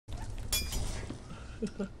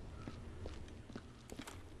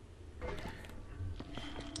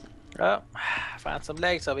Oh, found some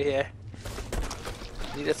legs over here.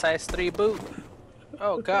 Need a size 3 boot.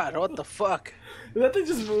 Oh god, what the fuck? Did that thing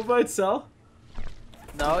just move by itself?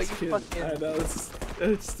 No, you Kidding. fucking... I know,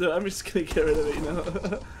 I'm just gonna get rid of it, you know?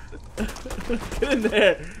 Get in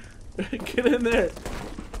there! Get in there!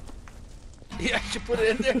 Yeah, I should put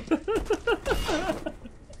it in there.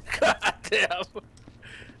 God damn.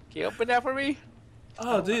 Can you open that for me?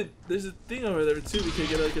 Oh, dude, there's a thing over there too. We can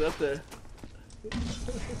get up there.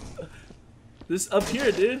 This up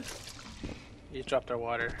here, dude. You dropped our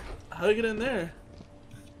water. How do I get in there?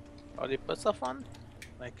 Oh, they put stuff on?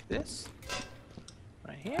 Like this?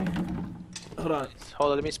 Right here? Hold on.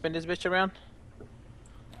 Hold on, let me spin this bitch around.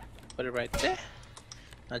 Put it right there.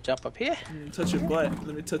 Now jump up here. Touch your butt.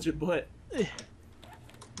 Let me touch your butt. Let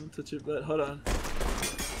me touch your butt. Hold on.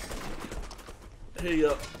 Here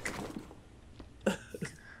you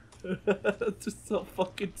go. Just so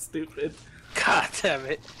fucking stupid. God damn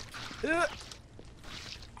it.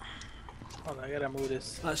 Hold on, I gotta move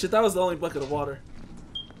this. Ah, shit, that was the only bucket of water.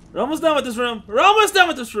 We're almost done with this room. We're almost done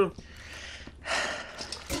with this room.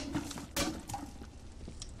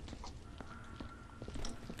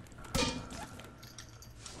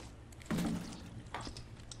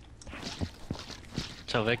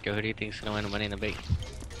 So Victor, who do you think's gonna win Money in the Bank?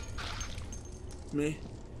 Me.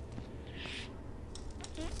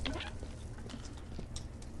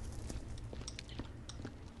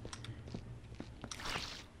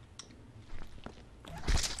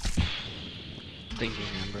 Thinking,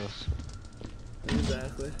 Ambrose.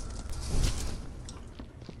 Exactly.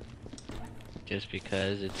 Just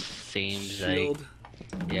because it seems Shield.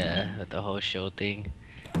 like, yeah, with the whole show thing,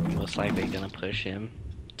 most likely gonna push him.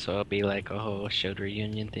 So it'll be like a whole shield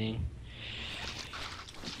reunion thing.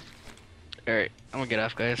 Alright, I'm gonna get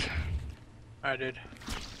off, guys. Alright, dude.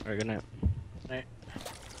 We're gonna. Alright.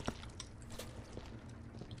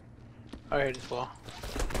 Alright, as well.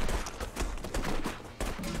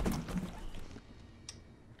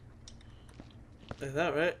 Is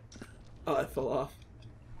that right? Oh, I fell off.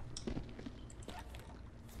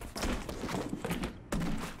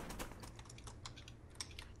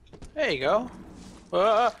 There you go.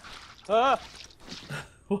 What?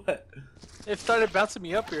 It started bouncing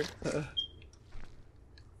me up here.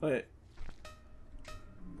 Wait.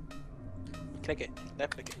 Click it.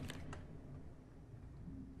 Left click it.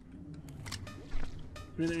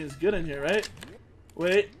 Everything is good in here, right?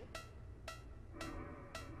 Wait.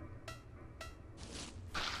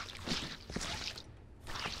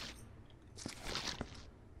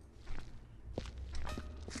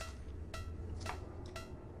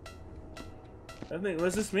 I think, what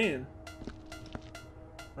does this mean?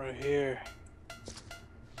 Right here.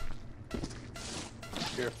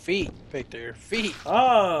 Your feet, Victor, your feet.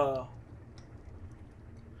 Oh!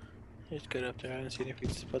 Just get up there and see if we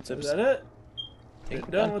can put some. Is that it? Take We're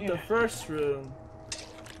it done down with here. the first room.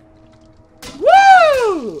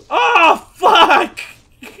 Woo! Oh, fuck!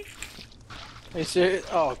 Are you serious?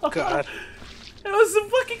 Oh, God. It was some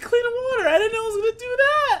fucking clean water. I didn't know it was gonna do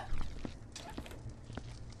that.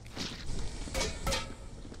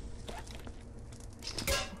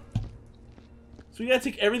 So we gotta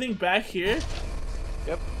take everything back here.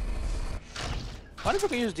 Yep. Why if we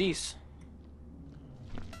can use these?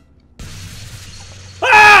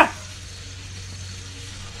 Ah!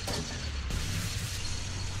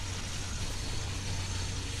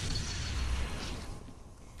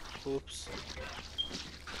 Oops.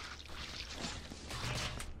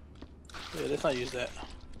 Yeah, let's not use that.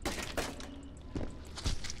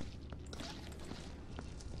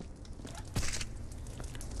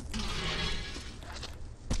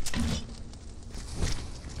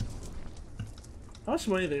 How much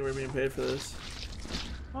money do you think we're being paid for this?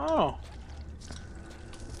 Oh.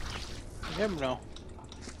 You never know.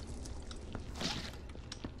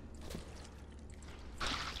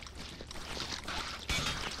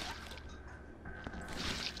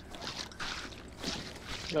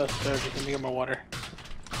 Go upstairs, you can get more water.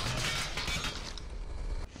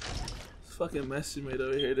 It's fucking mess you made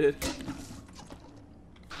over here, dude.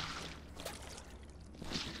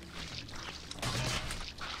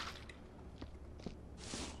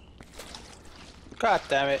 God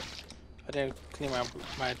damn it. I didn't clean my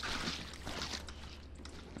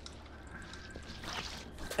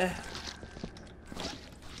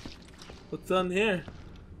What's on here?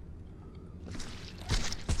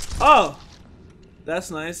 Oh!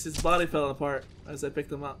 That's nice. His body fell apart as I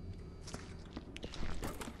picked him up.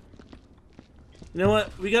 You know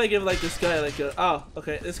what? We gotta give like this guy like a... Oh,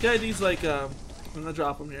 okay. This guy needs like I'm gonna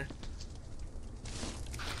drop him here.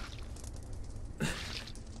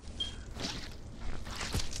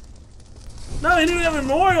 No, he didn't have a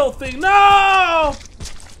memorial thing. No!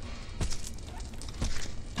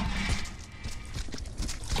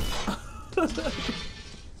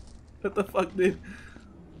 What the fuck, dude?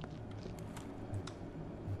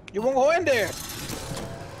 You won't go in there.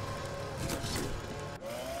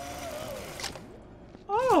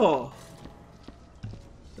 Oh.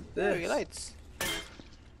 There, your lights.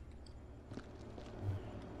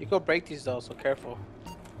 You go break these though, so careful.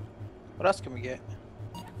 What else can we get?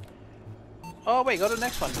 Oh wait, go to the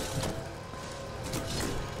next one.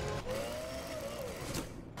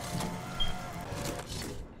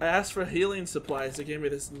 I asked for healing supplies. They gave me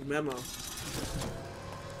this memo.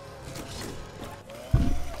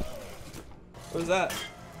 What is that?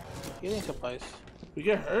 Healing supplies. We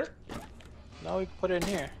get hurt? Now we put it in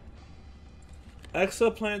here.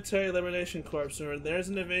 Exoplanetary Liberation Corps. When there's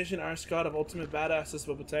an invasion, our squad of ultimate badasses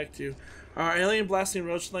will protect you. Our alien blasting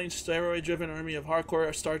roach lane steroid driven army of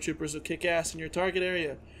hardcore star troopers will kick ass in your target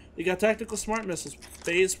area. We got tactical smart missiles,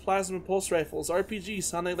 phased plasma pulse rifles, RPGs,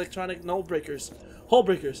 sonic electronic hole breakers.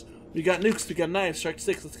 We got nukes, we got knives, shark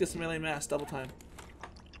sticks. Let's get some alien mass. Double time.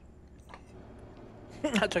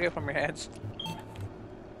 I took it from your hands.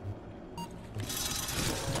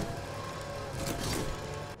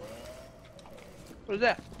 What is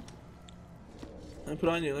that? Let me put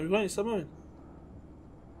on you. Let me put on you. Stop moving.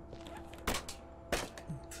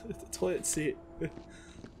 The toilet seat.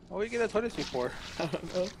 What do you get a toilet seat for? I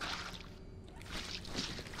don't know.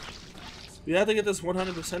 We have to get this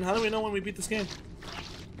 100%. How do we know when we beat this game?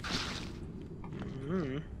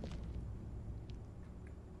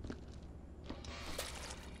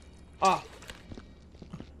 Ah.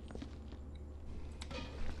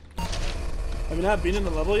 Have we not been in the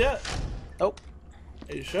level yet? Nope.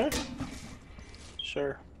 Are you sure?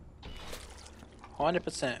 Sure.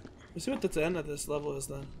 100%. Let's see what the end of this level is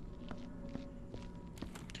then.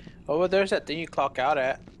 Oh, there's that thing you clock out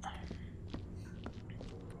at.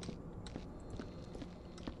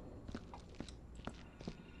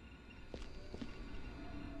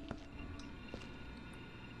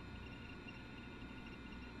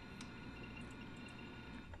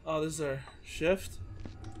 Oh, this is our shift?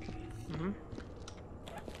 Mm-hmm.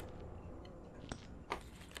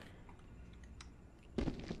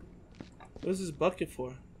 What is this bucket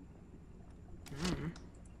for? Mm-hmm.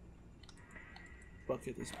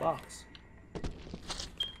 Bucket, this box.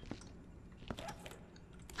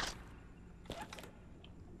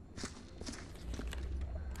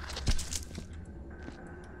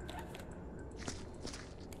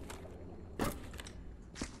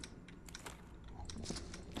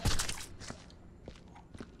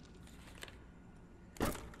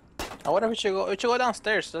 I wonder if we should go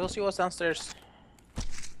downstairs. Let's see what's downstairs.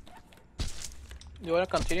 You wanna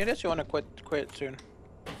continue this? Or you wanna quit soon?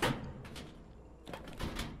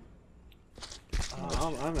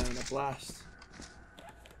 I'm having a blast.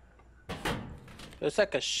 There's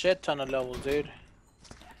like a shit ton of levels, dude.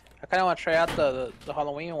 I kinda wanna try out the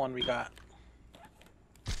Halloween one we got.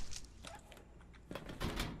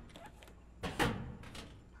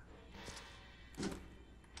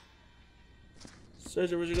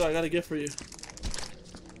 Sergio, where'd you go? I got a gift for you.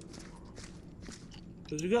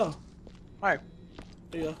 Where'd you go? Alright.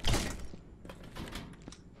 There you go.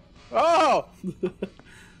 Oh!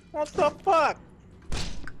 What the fuck?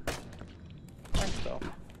 Thanks though.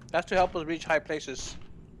 That's to help us reach high places.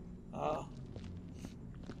 Oh.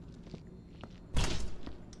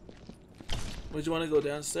 Would you want to go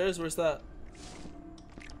downstairs? Where's that?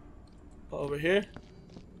 Oh, over here?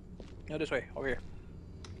 No, this way. Over here.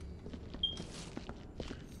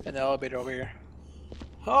 And the elevator over here.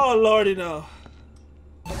 Oh, lordy, no.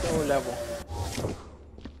 Lower level.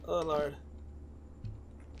 Oh, lord.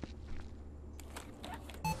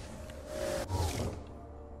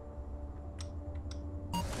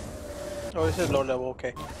 Oh, this is low level.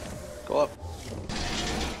 Okay. Go up.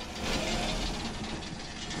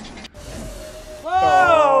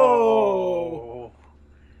 Whoa!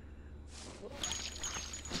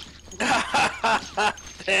 Oh.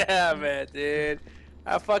 Damn it, dude.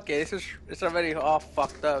 Ah, fuck it. It's already all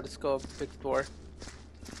fucked up. Let's go explore.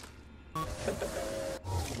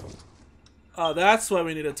 Oh, that's why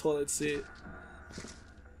we need a toilet seat.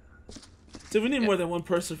 Dude, we need more than one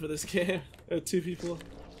person for this game. Two people.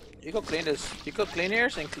 You go clean this. You go clean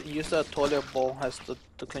yours and use the toilet bowl as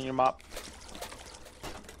to clean your mop.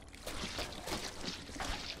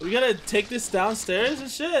 We gotta take this downstairs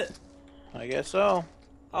and shit. I guess so.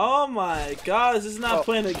 Oh my god, this is not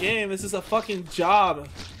playing a game. This is a fucking job.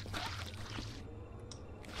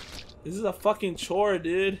 This is a fucking chore,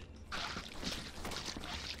 dude.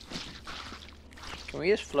 Can we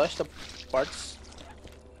just flush the parts?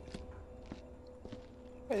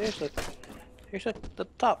 Wait, here's the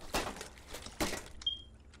top.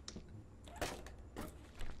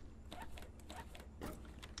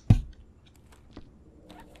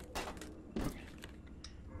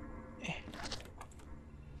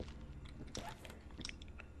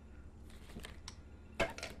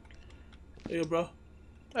 There you go, bro.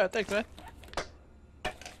 Yeah, thanks, man.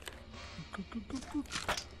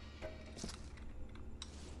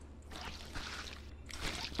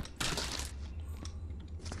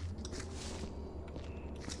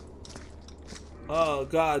 Oh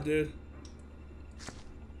god, dude.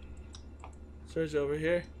 Search over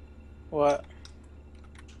here. What?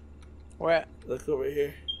 Where? Look over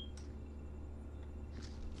here.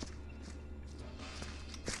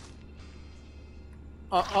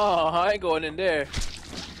 I ain't going in there.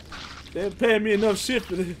 They ain't paying me enough shit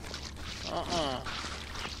for this. Oh,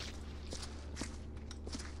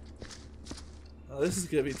 Oh, this is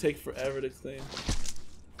gonna take forever to clean.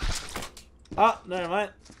 Ah, never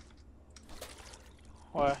mind.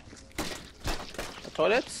 What? The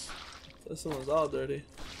toilets? This one was all dirty.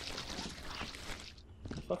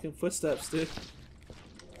 Fucking footsteps, dude.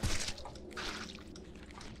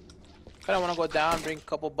 Kinda wanna go down, bring a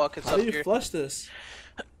couple buckets How up do you here. flush this?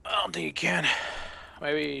 I don't think you can.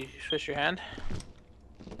 Maybe switch your hand.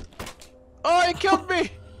 Oh, he killed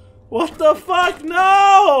me! What the fuck?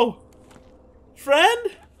 No! Friend?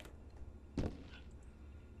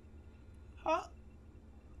 Huh?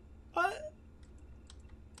 What?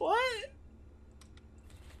 What?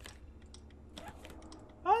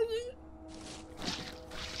 How did you...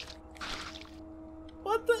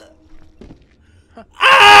 What the...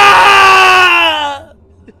 Ah!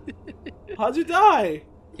 How'd you die?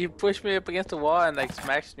 You pushed me up against the wall and like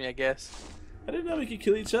smashed me, I guess. I didn't know we could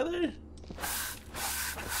kill each other.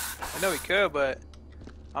 I know we could, but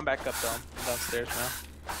I'm back up though. I'm downstairs now.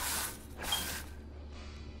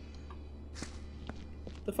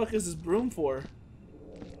 What the fuck is this broom for?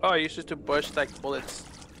 Oh, I used it to push like bullets.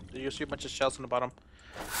 You see a bunch of shells on the bottom,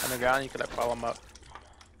 on the ground. You could like pile them up.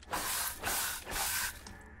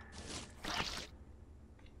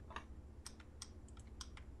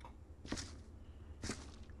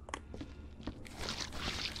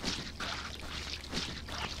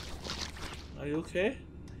 Are you okay?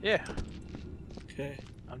 Yeah, Okay.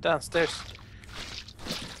 I'm downstairs.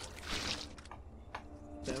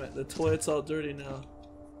 Damn it, the toilet's all dirty now.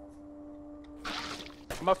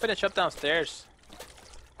 I'm gonna finish up downstairs.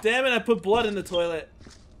 Damn it, I put blood in the toilet.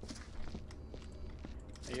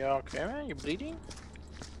 Are you okay, man? You bleeding?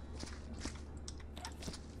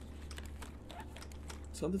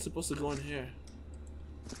 Something's supposed to go in here.